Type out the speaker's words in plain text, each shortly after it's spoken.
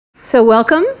So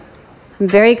welcome. I'm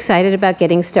very excited about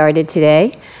getting started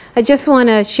today. I just want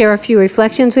to share a few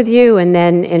reflections with you and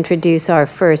then introduce our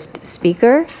first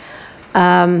speaker.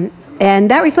 And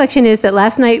that reflection is that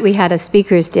last night we had a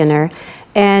speakers dinner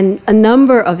and a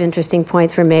number of interesting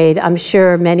points were made. I'm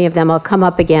sure many of them will come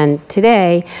up again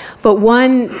today. But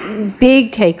one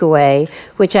big takeaway,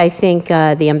 which I think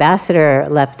the ambassador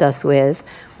left us with,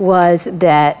 was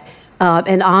that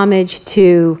an homage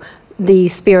to the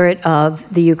spirit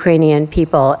of the Ukrainian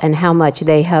people and how much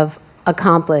they have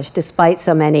accomplished despite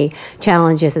so many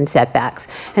challenges and setbacks.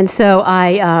 And so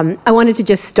I wanted to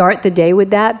just start the day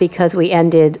with that because we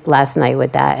ended last night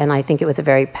with that, and I think it was a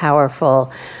very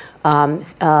powerful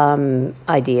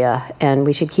idea, and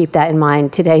we should keep that in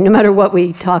mind today, no matter what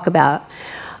we talk about.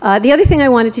 The other thing I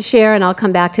wanted to share, and I'll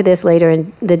come back to this later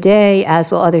in the day,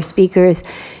 as will other speakers,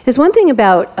 is one thing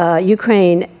about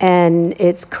Ukraine and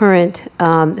its current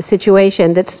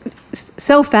situation that's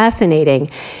so fascinating,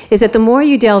 is that the more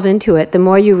you delve into it, the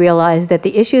more you realize that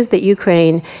the issues that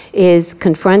Ukraine is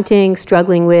confronting,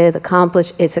 struggling with,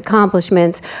 its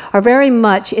accomplishments, are very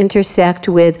much intersect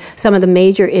with some of the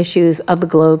major issues of the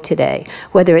globe today,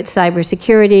 whether it's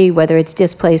cybersecurity, whether it's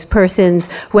displaced persons,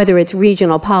 whether it's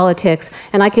regional politics,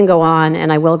 and I can go on,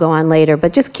 and I will go on later,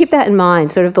 but just keep that in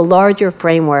mind, sort of the larger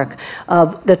framework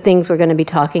of the things we're going to be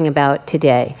talking about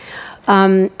today.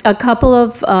 A couple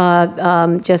of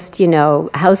just,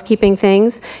 housekeeping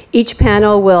things. Each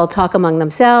panel will talk among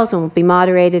themselves and will be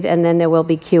moderated, and then there will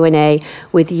be Q&A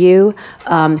with you.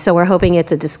 So we're hoping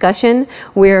it's a discussion.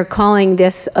 We're calling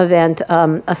this event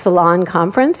a salon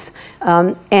conference,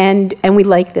 and we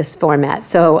like this format.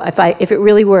 So if it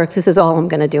really works, this is all I'm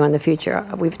going to do in the future,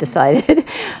 we've decided.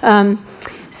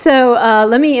 So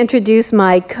let me introduce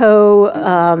my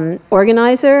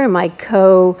co-organizer, my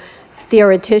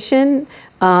co-theoretician,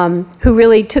 who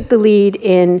really took the lead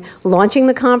in launching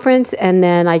the conference, and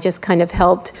then I just kind of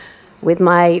helped with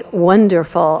my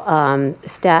wonderful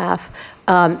staff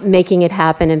making it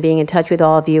happen and being in touch with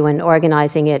all of you and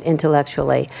organizing it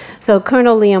intellectually. So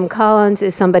Colonel Liam Collins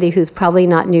is somebody who's probably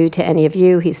not new to any of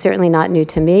you. He's certainly not new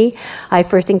to me. I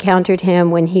first encountered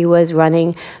him when he was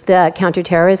running the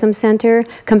Counterterrorism Center,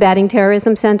 Combating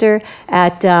Terrorism Center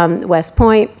at West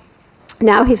Point.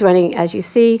 Now he's running, as you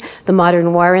see, the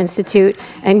Modern War Institute,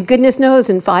 and goodness knows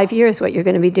in 5 years what you're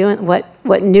going to be doing, what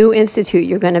new institute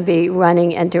you're going to be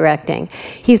running and directing.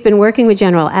 He's been working with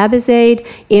General Abizaid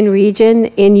in region,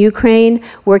 in Ukraine,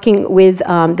 working with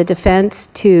the defense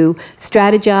to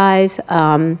strategize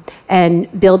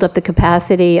and build up the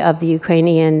capacity of the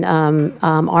Ukrainian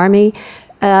army.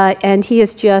 And he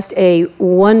is just a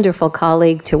wonderful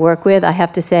colleague to work with, I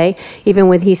have to say. Even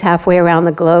when he's halfway around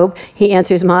the globe, he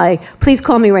answers my, please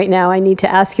call me right now, I need to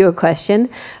ask you a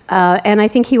question. And I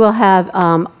think he will have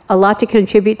a lot to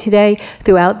contribute today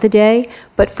throughout the day.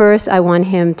 But first, I want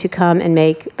him to come and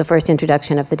make the first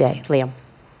introduction of the day. Liam.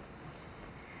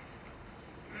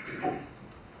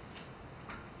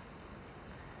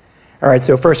 All right,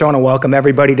 so first I want to welcome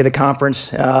everybody to the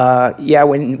conference.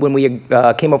 When we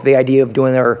came up with the idea of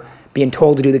being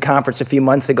told to do the conference a few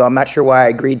months ago, I'm not sure why I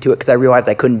agreed to it, because I realized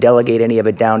I couldn't delegate any of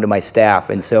it down to my staff.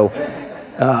 And so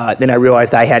then I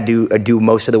realized I had to do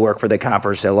most of the work for the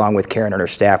conference along with Karen and her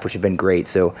staff, which have been great.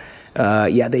 So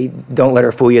they don't let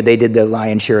her fool you. They did the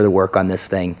lion's share of the work on this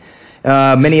thing.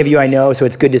 Many of you I know, so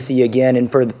it's good to see you again.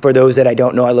 And for those that I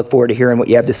don't know, I look forward to hearing what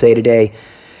you have to say today.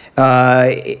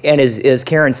 And as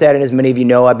Karen said, and as many of you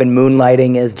know, I've been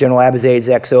moonlighting as General Abizaid's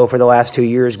XO for the last 2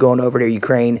 years, going over to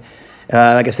Ukraine.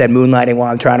 Like I said, moonlighting while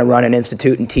I'm trying to run an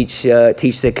institute and teach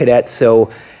the cadets.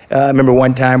 So I remember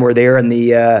one time we're there in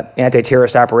the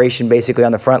anti-terrorist operation, basically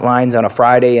on the front lines on a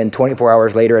Friday, and 24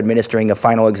 hours later administering a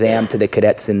final exam to the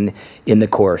cadets in the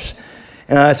course.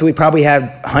 So we probably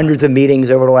had hundreds of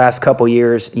meetings over the last couple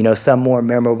years, some more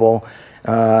memorable,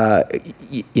 than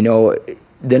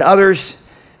others.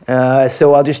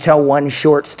 So I'll just tell one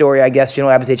short story. I guess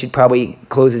General Abizaid should probably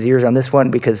close his ears on this one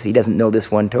because he doesn't know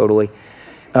this one totally.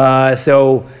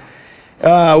 So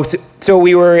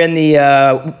we were in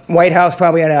the White House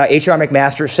probably on H.R.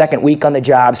 McMaster's second week on the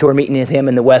job. So we're meeting with him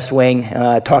in the West Wing,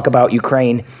 talk about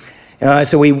Ukraine.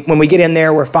 So when we get in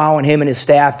there, we're following him and his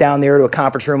staff down there to a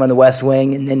conference room on the West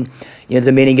Wing. And then as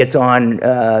the meeting gets on,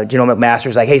 General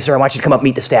McMaster's like, hey, sir, I want you to come up,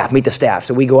 meet the staff.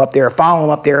 So we go up there, follow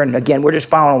him up there. And again, we're just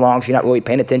following along, so you're not really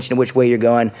paying attention to which way you're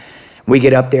going. We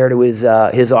get up there to his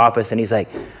office, and he's like,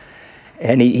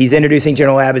 he's introducing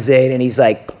General Abizaid, and he's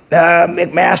like,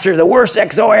 McMaster, the worst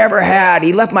XO I ever had.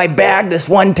 He left my bag this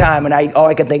one time. And all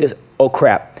I could think is, oh,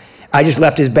 crap. I just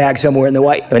left his bag somewhere in the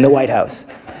White House.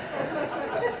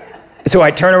 So I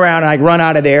turn around and I run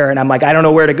out of there, and I'm like, I don't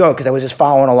know where to go because I was just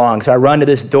following along. So I run to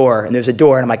this door, and there's a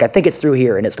door, and I'm like, I think it's through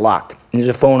here, and it's locked. And there's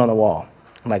a phone on the wall.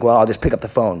 I'm like, well, I'll just pick up the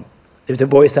phone. There's a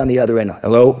voice on the other end,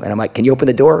 hello? And I'm like, can you open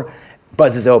the door?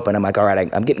 Buzzes open. I'm like, all right,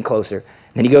 I'm getting closer. And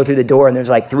then you go through the door, and there's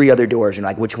like 3 other doors, and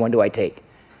like, which one do I take?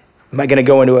 Am I going to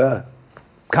go into a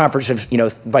conference of,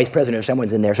 vice president or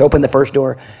someone's in there? So open the first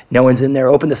door, no one's in there.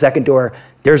 Open the second door,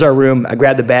 there's our room. I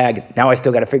grab the bag. Now I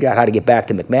still got to figure out how to get back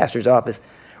to McMaster's office.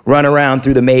 Run around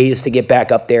through the maze to get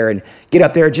back up there and get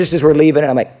up there just as we're leaving. And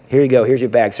I'm like, here you go, here's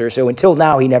your bag, sir. So until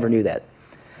now, he never knew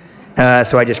that.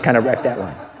 So I just kind of wrecked that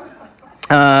one.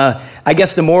 I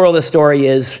guess the moral of the story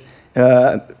is,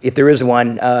 if there is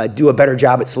one, do a better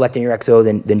job at selecting your XO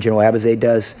than General Abizaid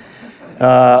does.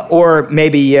 Or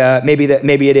maybe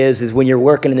it is when you're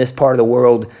working in this part of the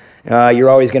world,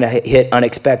 you're always going to hit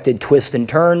unexpected twists and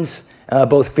turns.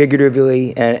 Both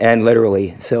figuratively and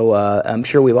literally. So I'm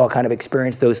sure we've all kind of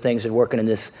experienced those things as working in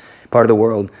this part of the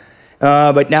world.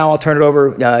 But now I'll turn it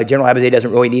over. General Abizaid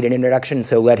doesn't really need an introduction,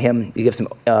 so let him give some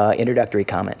introductory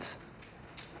comments.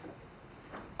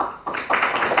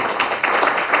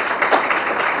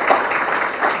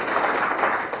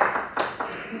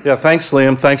 Yeah, thanks,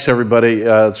 Liam. Thanks, everybody.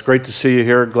 It's great to see you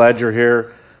here. Glad you're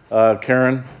here.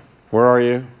 Karen, where are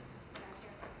you?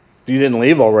 You didn't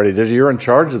leave already, did you? You're in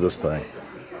charge of this thing.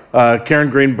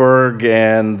 Karen Greenberg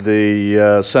and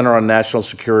the Center on National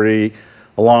Security,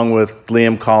 along with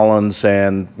Liam Collins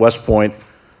and West Point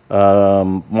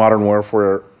Modern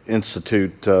Warfare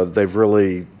Institute, they've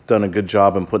really done a good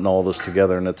job in putting all this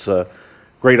together, and it's a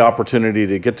great opportunity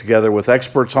to get together with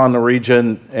experts on the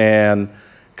region and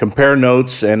compare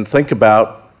notes and think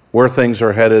about where things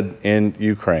are headed in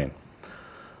Ukraine.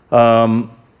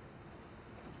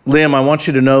 Liam, I want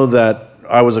you to know that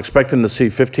I was expecting to see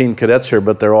 15 cadets here,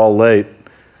 but they're all late.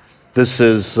 This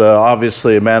is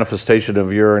obviously a manifestation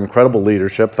of your incredible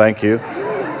leadership. Thank you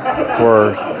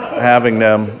for having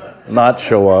them not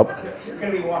show up. You're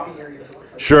going to be walking here.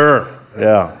 Sure,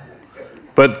 yeah.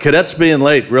 But cadets being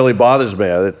late really bothers me.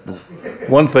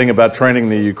 One thing about training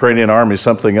the Ukrainian army,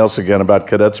 something else again about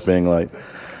cadets being late.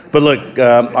 But look,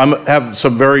 I have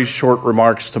some very short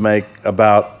remarks to make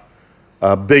about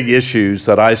big issues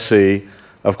that I see.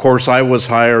 Of course, I was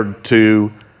hired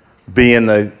to be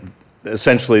in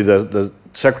essentially the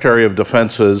Secretary of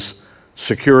Defense's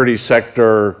security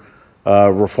sector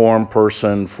reform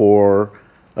person for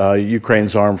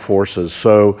Ukraine's armed forces.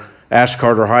 So Ash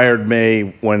Carter hired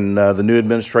me when the new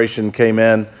administration came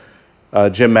in.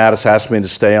 Jim Mattis asked me to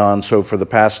stay on. So for the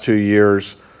past 2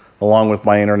 years, along with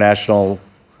my international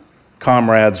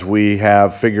comrades, we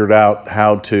have figured out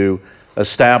how to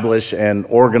establish and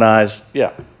organize,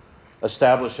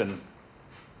 establish and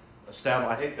establish,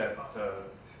 I hate that.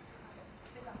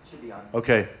 Should be on.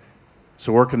 Okay,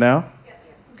 so working now?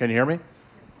 Can you hear me?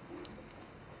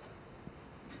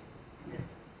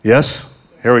 Yes?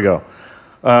 Here we go.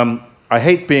 I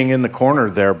hate being in the corner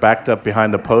there, backed up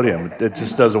behind the podium. It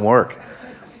just doesn't work.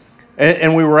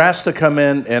 And we were asked to come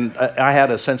in, and I had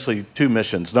essentially 2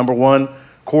 missions. Number 1,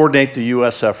 coordinate the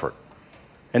U.S. effort.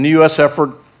 And the U.S.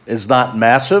 effort is not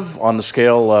massive on the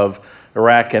scale of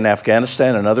Iraq and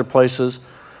Afghanistan and other places,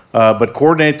 but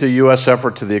coordinate the U.S.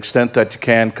 effort to the extent that you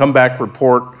can. Come back,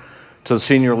 report to the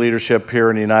senior leadership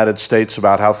here in the United States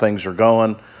about how things are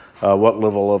going, what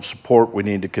level of support we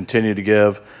need to continue to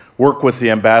give. Work with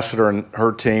the ambassador and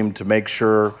her team to make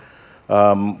sure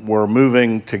we're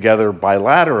moving together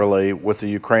bilaterally with the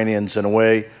Ukrainians in a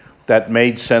way that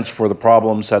made sense for the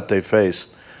problems that they face.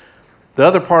 The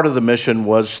other part of the mission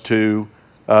was to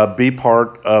be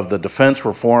part of the Defense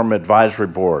Reform Advisory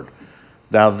Board.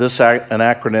 Now, this an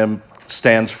acronym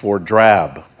stands for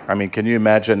DRAB. I mean, can you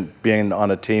imagine being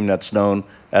on a team that's known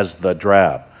as the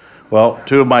DRAB? Well,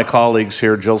 2 of my colleagues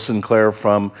here, Jill Sinclair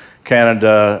from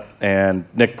Canada and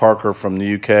Nick Parker from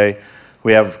the UK.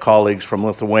 We have colleagues from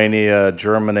Lithuania,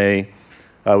 Germany.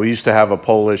 We used to have a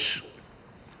Polish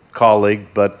colleague,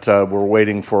 but we're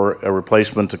waiting for a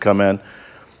replacement to come in.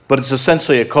 But it's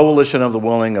essentially a coalition of the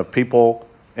willing of people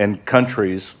and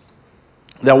countries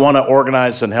that want to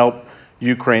organize and help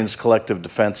Ukraine's collective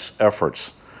defense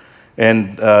efforts.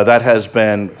 And that has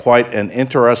been quite an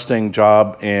interesting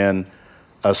job in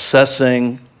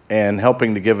assessing and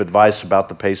helping to give advice about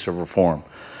the pace of reform.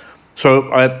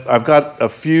 So I've got a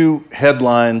few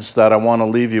headlines that I want to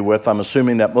leave you with. I'm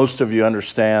assuming that most of you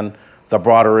understand the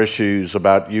broader issues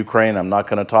about Ukraine. I'm not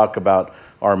going to talk about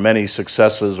our many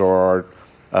successes or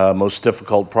our most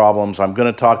difficult problems. I'm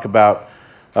going to talk about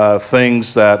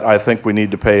things that I think we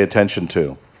need to pay attention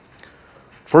to.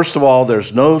 First of all,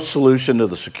 there's no solution to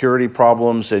the security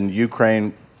problems in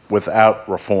Ukraine without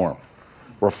reform.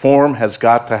 Reform has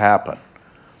got to happen.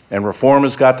 And reform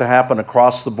has got to happen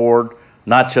across the board,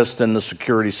 not just in the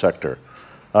security sector.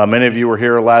 Many of you were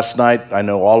here last night. I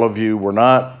know all of you were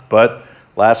not, but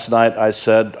last night I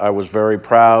said I was very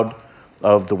proud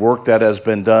of the work that has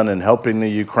been done in helping the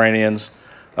Ukrainians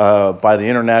by the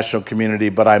international community,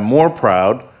 but I'm more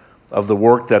proud of the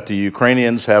work that the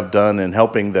Ukrainians have done in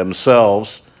helping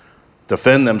themselves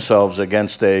defend themselves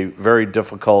against a very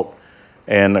difficult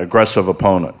and aggressive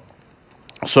opponent.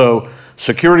 So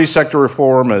security sector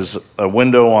reform is a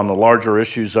window on the larger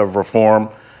issues of reform.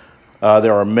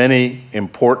 There are many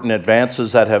important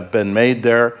advances that have been made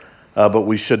there, but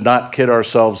we should not kid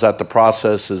ourselves that the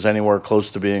process is anywhere close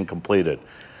to being completed.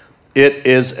 It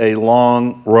is a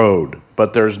long road,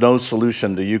 but there's no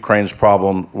solution to Ukraine's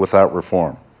problem without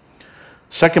reform.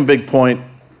 Second big point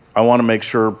I want to make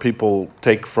sure people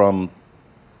take from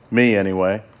me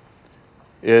anyway,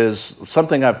 is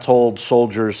something I've told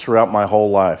soldiers throughout my whole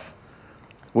life,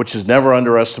 which is never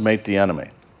underestimate the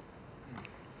enemy.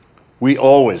 We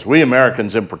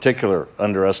Americans in particular,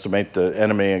 underestimate the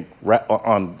enemy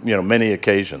on many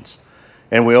occasions.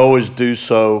 And we always do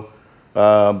so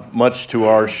much to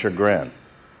our chagrin.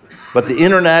 But the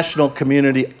international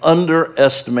community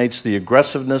underestimates the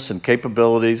aggressiveness and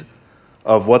capabilities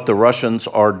of what the Russians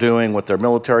are doing with their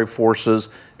military forces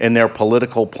and their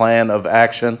political plan of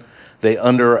action. They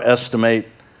underestimate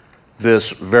this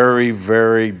very,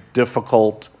 very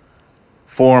difficult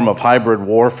form of hybrid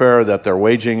warfare that they're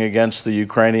waging against the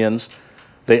Ukrainians.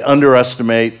 They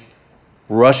underestimate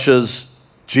Russia's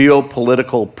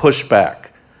geopolitical pushback.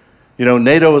 You know,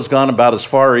 NATO has gone about as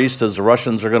far east as the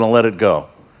Russians are going to let it go.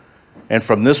 And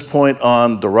from this point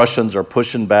on, the Russians are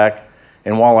pushing back.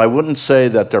 And while I wouldn't say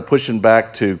that they're pushing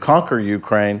back to conquer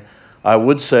Ukraine, I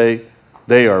would say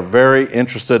they are very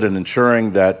interested in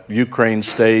ensuring that Ukraine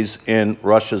stays in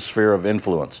Russia's sphere of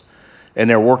influence. And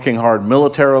they're working hard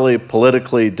militarily,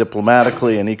 politically,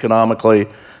 diplomatically, and economically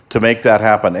to make that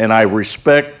happen. And I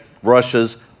respect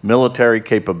Russia's military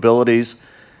capabilities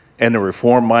and the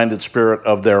reform-minded spirit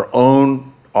of their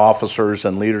own officers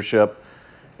and leadership.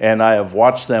 And I have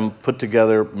watched them put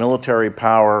together military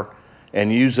power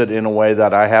and use it in a way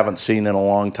that I haven't seen in a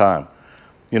long time.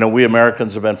 You know, we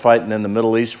Americans have been fighting in the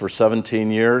Middle East for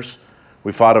 17 years.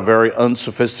 We fought a very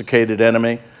unsophisticated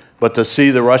enemy. But to see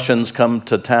the Russians come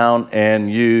to town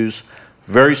and use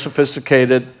very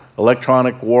sophisticated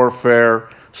electronic warfare,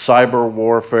 cyber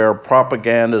warfare,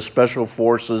 propaganda, special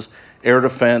forces, air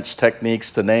defense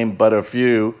techniques, to name but a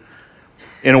few,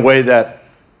 in a way that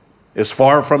is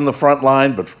far from the front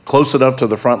line, but close enough to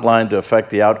the front line to affect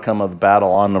the outcome of the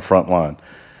battle on the front line.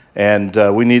 And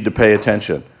we need to pay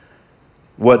attention.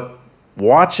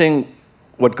 Watching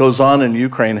what goes on in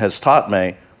Ukraine has taught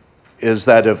me is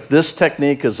that if this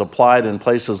technique is applied in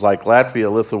places like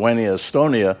Latvia, Lithuania,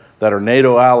 Estonia, that are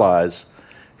NATO allies,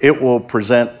 it will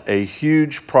present a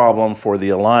huge problem for the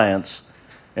alliance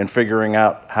in figuring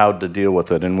out how to deal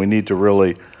with it. And we need to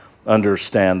really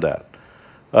understand that.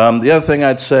 The other thing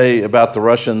I'd say about the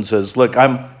Russians is, look,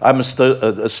 I'm a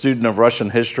student of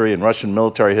Russian history and Russian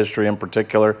military history in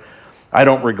particular. I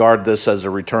don't regard this as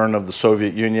a return of the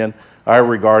Soviet Union. I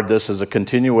regard this as a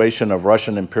continuation of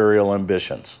Russian imperial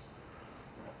ambitions.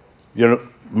 You know,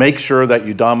 make sure that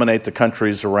you dominate the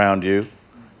countries around you.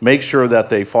 Make sure that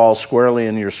they fall squarely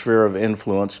in your sphere of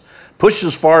influence. Push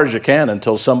as far as you can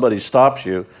until somebody stops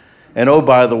you. And oh,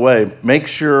 by the way, make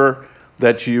sure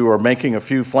that you are making a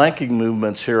few flanking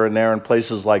movements here and there in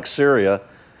places like Syria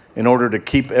in order to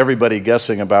keep everybody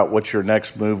guessing about what your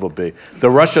next move will be. The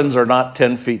Russians are not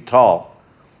 10 feet tall,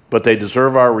 but they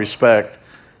deserve our respect,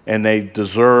 and they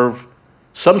deserve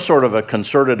some sort of a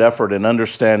concerted effort in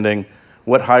understanding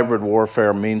what hybrid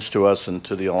warfare means to us and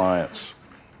to the alliance.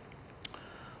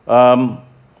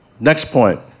 Next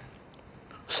point,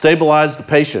 stabilize the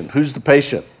patient. Who's the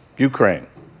patient? Ukraine.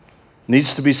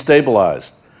 Needs to be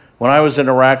stabilized. When I was in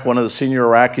Iraq, one of the senior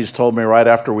Iraqis told me right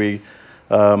after we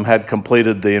had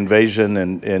completed the invasion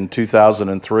in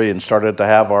 2003 and started to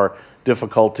have our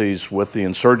difficulties with the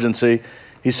insurgency,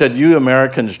 he said, "You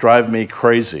Americans drive me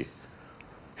crazy.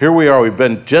 Here we are, we've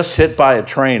been just hit by a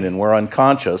train and we're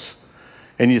unconscious,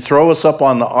 and you throw us up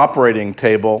on the operating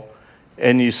table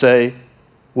and you say,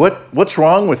 what's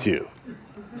wrong with you?"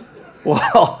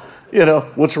 Well, you know,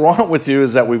 what's wrong with you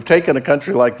is that we've taken a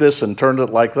country like this and turned it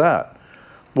like that.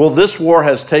 Well, this war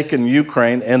has taken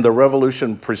Ukraine and the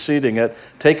revolution preceding it,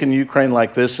 taken Ukraine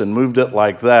like this and moved it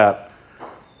like that.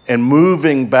 And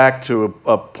moving back to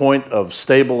a point of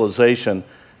stabilization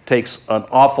takes an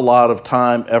awful lot of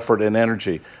time, effort, and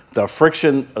energy. The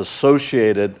friction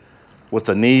associated with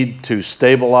the need to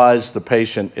stabilize the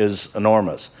patient is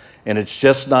enormous. And it's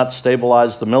just not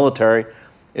stabilized the military,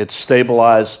 it's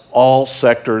stabilized all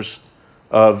sectors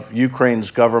of Ukraine's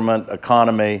government,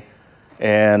 economy,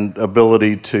 and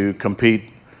ability to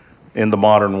compete in the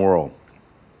modern world.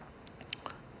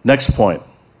 Next point,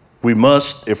 we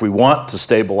must, if we want to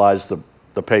stabilize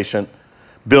the patient,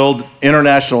 build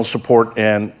international support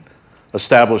and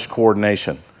establish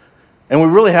coordination. And we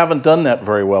really haven't done that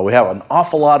very well. We have an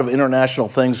awful lot of international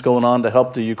things going on to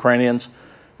help the Ukrainians,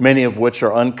 many of which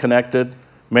are unconnected,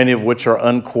 many of which are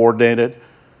uncoordinated.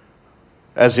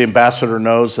 As the ambassador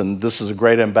knows, and this is a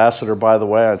great ambassador, by the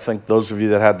way, I think those of you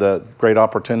that had the great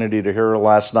opportunity to hear her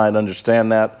last night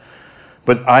understand that.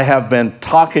 But I have been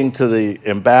talking to the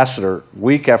ambassador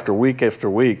week after week after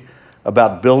week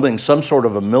about building some sort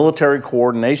of a military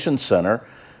coordination center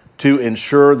to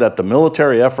ensure that the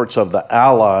military efforts of the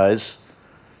allies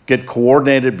get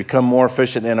coordinated, become more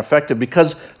efficient and effective,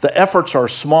 because the efforts are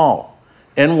small.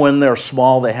 And when they're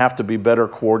small, they have to be better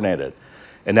coordinated.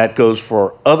 And that goes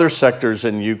for other sectors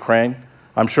in Ukraine.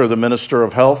 I'm sure the Minister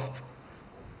of Health,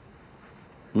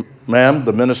 ma'am,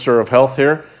 the Minister of Health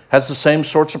here, has the same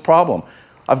sorts of problem.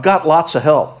 I've got lots of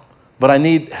help, but I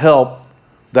need help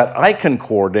that I can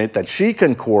coordinate, that she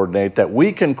can coordinate, that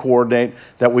we can coordinate,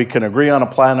 that we can agree on a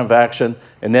plan of action,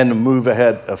 and then to move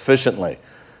ahead efficiently.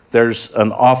 There's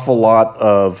an awful lot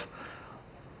of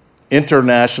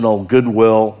international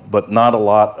goodwill, but not a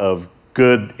lot of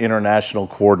good international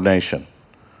coordination.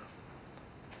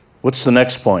 What's the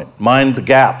next point? Mind the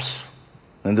gaps.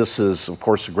 And this is, of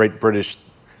course, a great British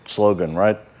slogan,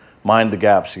 right? Mind the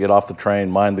gaps. You get off the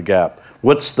train, mind the gap.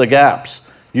 What's the gaps?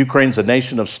 Ukraine's a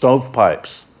nation of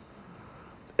stovepipes.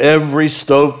 Every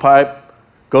stovepipe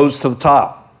goes to the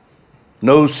top.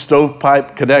 No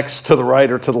stovepipe connects to the right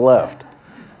or to the left.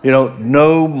 You know,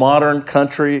 no modern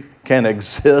country can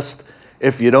exist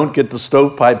if you don't get the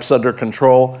stovepipes under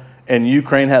control, and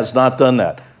Ukraine has not done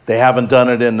that. They haven't done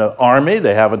it in the army,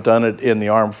 they haven't done it in the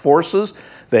armed forces,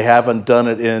 they haven't done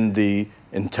it in the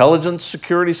intelligence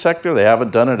security sector, they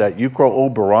haven't done it at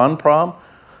Ukro-Oberonprom.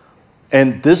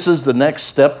 And this is the next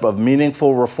step of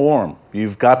meaningful reform.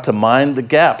 You've got to mind the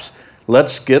gaps.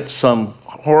 Let's get some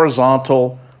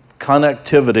horizontal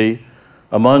connectivity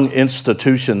among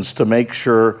institutions to make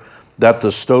sure that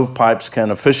the stovepipes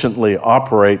can efficiently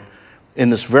operate in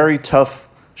this very tough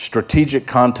strategic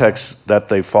context that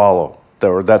they follow,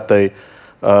 or that they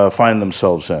find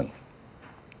themselves in.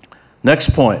 Next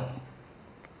point,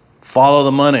 follow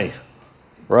the money,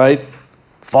 right?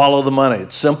 Follow the money,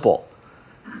 it's simple.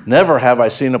 Never have I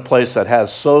seen a place that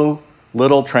has so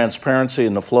little transparency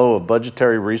in the flow of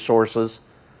budgetary resources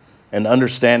and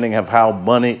understanding of how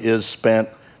money is spent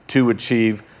to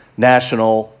achieve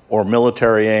national or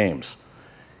military aims.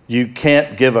 You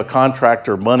can't give a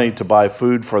contractor money to buy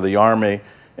food for the army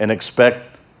and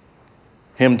expect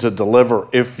him to deliver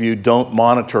if you don't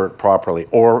monitor it properly,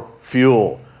 or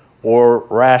fuel, or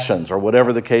rations, or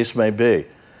whatever the case may be.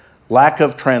 Lack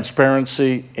of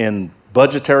transparency in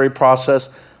budgetary process,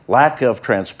 lack of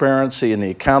transparency in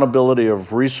the accountability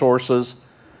of resources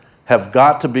have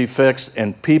got to be fixed,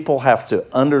 and people have to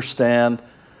understand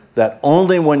that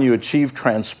only when you achieve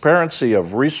transparency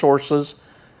of resources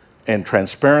and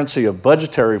transparency of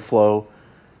budgetary flow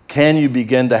can you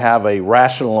begin to have a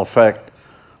rational effect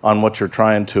on what you're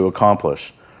trying to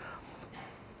accomplish.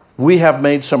 We have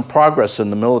made some progress in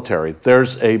the military.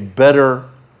 There's a better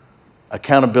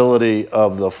accountability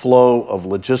of the flow of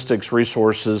logistics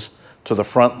resources to the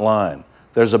front line.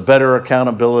 There's a better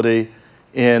accountability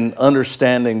in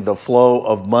understanding the flow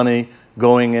of money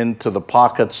going into the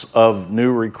pockets of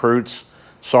new recruits,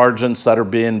 sergeants that are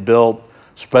being built,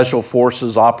 special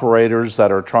forces operators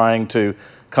that are trying to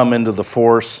come into the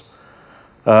force,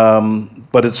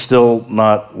 but it's still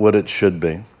not what it should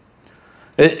be.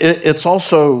 It's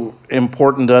also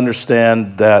important to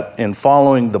understand that in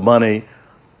following the money,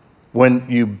 when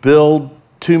you build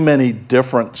too many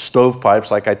different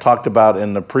stovepipes, like I talked about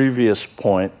in the previous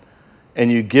point, and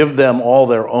you give them all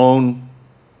their own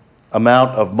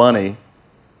amount of money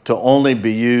to only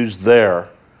be used there,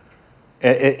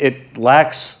 it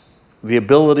lacks the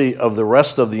ability of the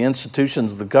rest of the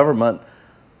institutions of the government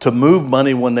to move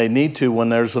money when they need to when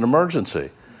there's an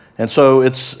emergency. And so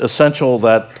it's essential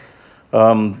that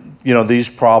these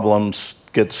problems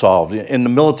get solved. In the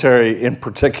military in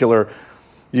particular,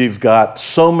 you've got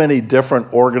so many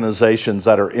different organizations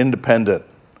that are independent,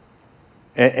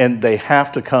 and they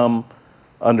have to come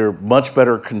under much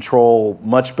better control,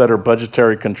 much better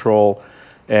budgetary control,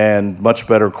 and much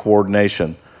better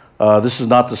coordination. This is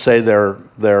not to say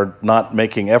they're not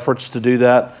making efforts to do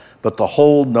that, but the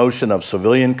whole notion of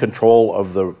civilian control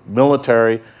of the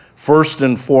military, first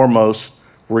and foremost,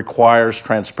 requires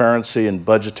transparency and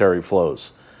budgetary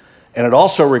flows. And it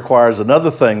also requires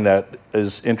another thing that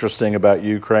is interesting about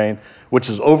Ukraine, which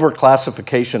is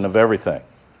overclassification of everything.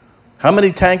 How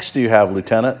many tanks do you have,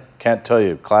 Lieutenant? Can't tell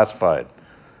you, classified.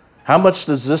 How much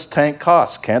does this tank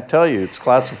cost? Can't tell you, it's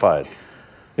classified.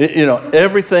 You know,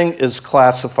 everything is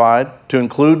classified to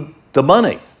include the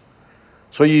money.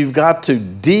 So you've got to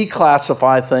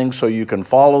declassify things so you can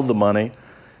follow the money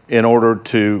in order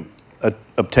to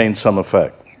obtain some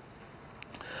effect.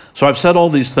 So I've said all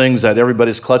these things that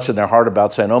everybody's clutching their heart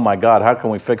about, saying, oh my God, how can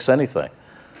we fix anything?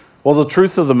 Well, the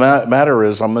truth of the matter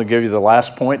is, I'm going to give you the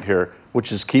last point here,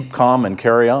 which is keep calm and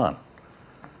carry on.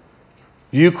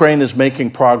 Ukraine is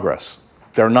making progress.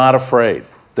 They're not afraid.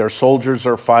 Their soldiers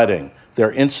are fighting.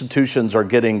 Their institutions are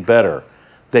getting better.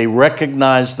 They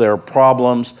recognize their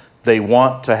problems. They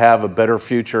want to have a better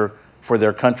future for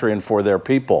their country and for their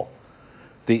people.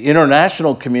 The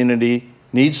international community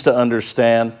needs to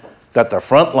understand that the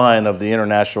front line of the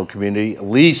international community, at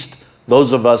least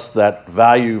those of us that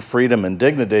value freedom and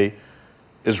dignity,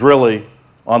 is really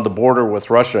on the border with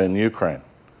Russia and Ukraine.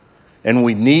 And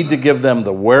we need to give them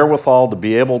the wherewithal to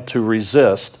be able to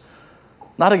resist,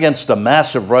 not against a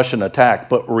massive Russian attack,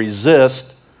 but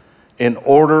resist in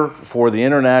order for the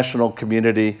international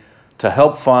community to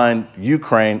help find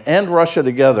Ukraine and Russia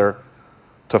together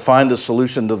to find a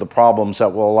solution to the problems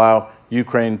that will allow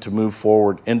Ukraine to move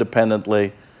forward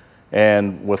independently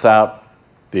and without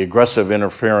the aggressive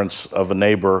interference of a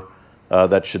neighbor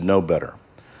that should know better.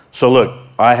 So look,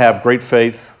 I have great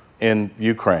faith in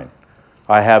Ukraine.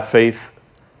 I have faith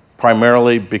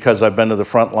primarily because I've been to the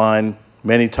front line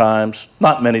many times,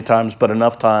 not many times, but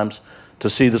enough times to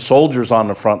see the soldiers on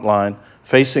the front line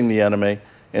facing the enemy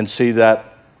and see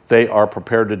that they are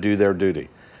prepared to do their duty.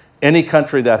 Any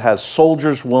country that has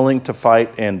soldiers willing to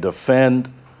fight and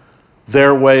defend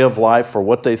their way of life for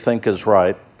what they think is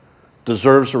right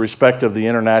deserves the respect of the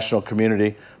international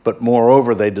community, but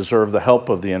moreover, they deserve the help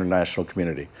of the international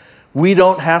community. We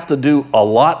don't have to do a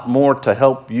lot more to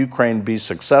help Ukraine be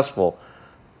successful,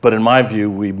 but in my view,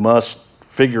 we must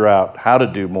figure out how to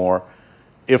do more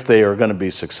if they are going to be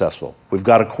successful. We've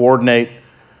got to coordinate,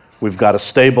 we've got to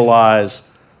stabilize,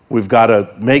 we've got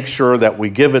to make sure that we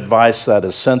give advice that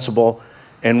is sensible,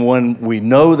 and when we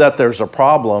know that there's a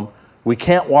problem, we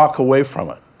can't walk away from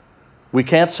it. We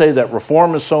can't say that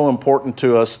reform is so important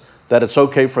to us that it's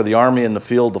okay for the army in the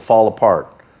field to fall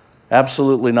apart.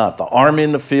 Absolutely not. The army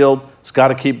in the field has got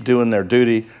to keep doing their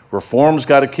duty. Reform's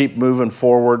got to keep moving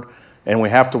forward, and we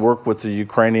have to work with the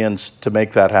Ukrainians to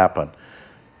make that happen.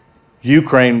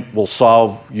 Ukraine will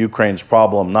solve Ukraine's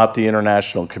problem, not the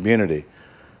international community.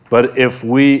 But if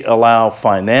we allow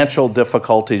financial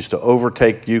difficulties to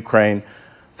overtake Ukraine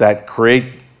that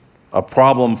create a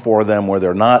problem for them where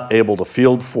they're not able to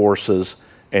field forces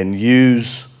and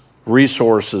use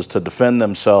resources to defend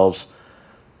themselves,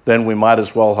 then we might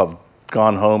as well have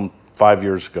gone home 5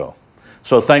 years ago.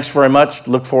 So thanks very much.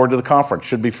 Look forward to the conference.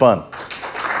 Should be fun.